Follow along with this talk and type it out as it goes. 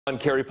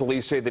Cary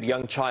police say that a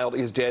young child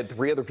is dead.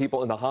 3 other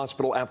people in the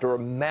hospital after a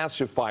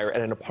massive fire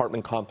at an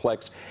apartment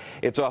complex.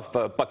 It's off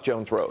Buck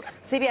Jones Road.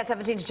 CBS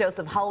 17's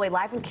Joseph Holloway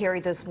live from Cary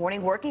this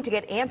morning, working to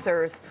get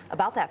answers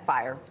about that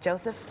fire.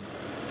 Joseph?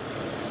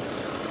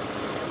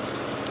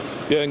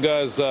 Yeah, and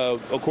guys,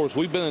 of course,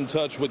 we've been in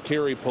touch with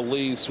Cary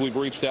police. We've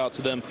reached out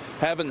to them.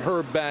 Haven't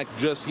heard back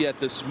just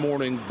yet this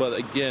morning, but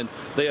again,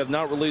 they have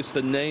not released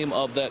the name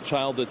of that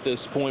child at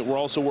this point. We're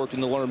also working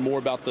to learn more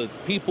about the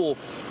people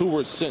who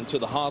were sent to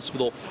the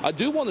hospital. I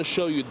do want to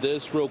show you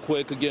this real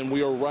quick. Again,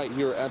 we are right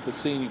here at the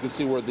scene. You can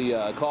see where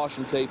the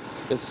caution tape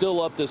is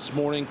still up this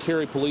morning.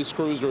 Cary police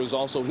cruiser is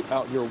also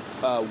out here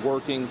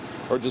working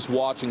or just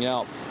watching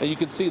out. And you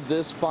can see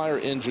this fire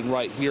engine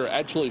right here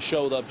actually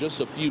showed up just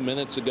a few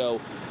minutes ago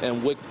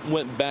and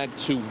went back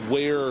to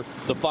where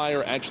the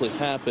fire actually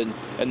happened,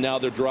 and now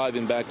they're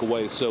driving back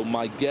away. So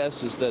my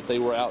guess is that they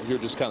were out here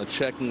just kind of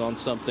checking on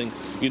something.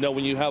 You know,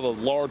 when you have a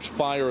large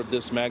fire of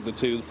this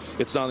magnitude,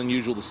 it's not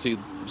unusual to see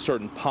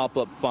certain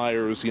pop-up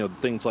fires, you know,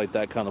 things like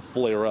that kind of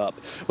flare up.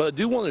 But I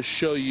do want to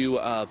show you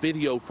a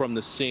video from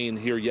the scene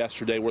here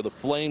yesterday where the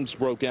flames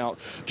broke out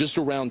just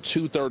around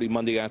 2:30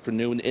 Monday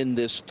afternoon in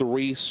this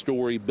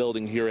 3-story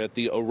building here at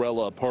the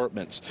Orella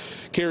Apartments.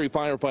 Cary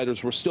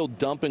firefighters were still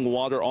dumping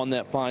water on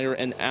that fire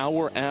an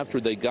hour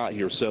after they got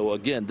here. So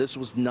again, this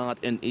was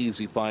not an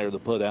easy fire to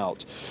put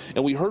out.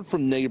 And we heard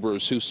from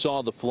neighbors who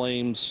saw the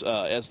flames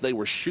as they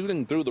were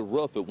shooting through the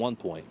roof at one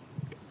point.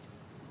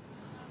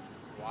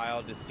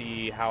 Wild to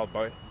see how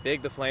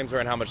big the flames were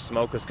and how much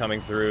smoke was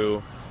coming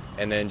through,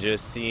 and then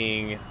just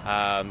seeing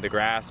the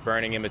grass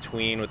burning in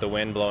between with the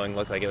wind blowing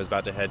looked like it was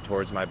about to head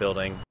towards my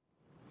building.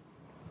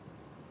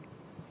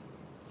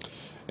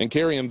 And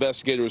Cary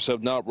investigators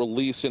have not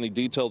released any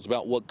details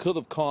about what could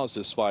have caused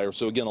this fire.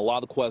 So again, a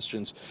lot of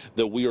questions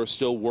that we are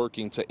still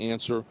working to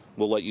answer.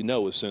 We'll let you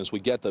know as soon as we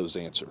get those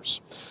answers.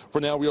 For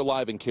now, we are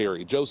live in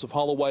Cary. Joseph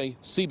Holloway,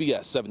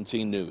 CBS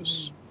 17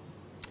 News.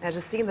 And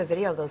just seeing the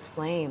video of those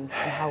flames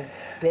and how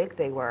big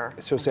they were.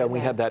 So sad. We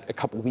had that a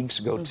couple weeks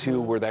ago, too,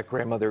 where that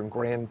grandmother and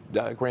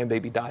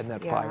grandbaby died in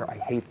that fire. I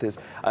hate this.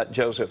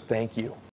 Joseph, thank you.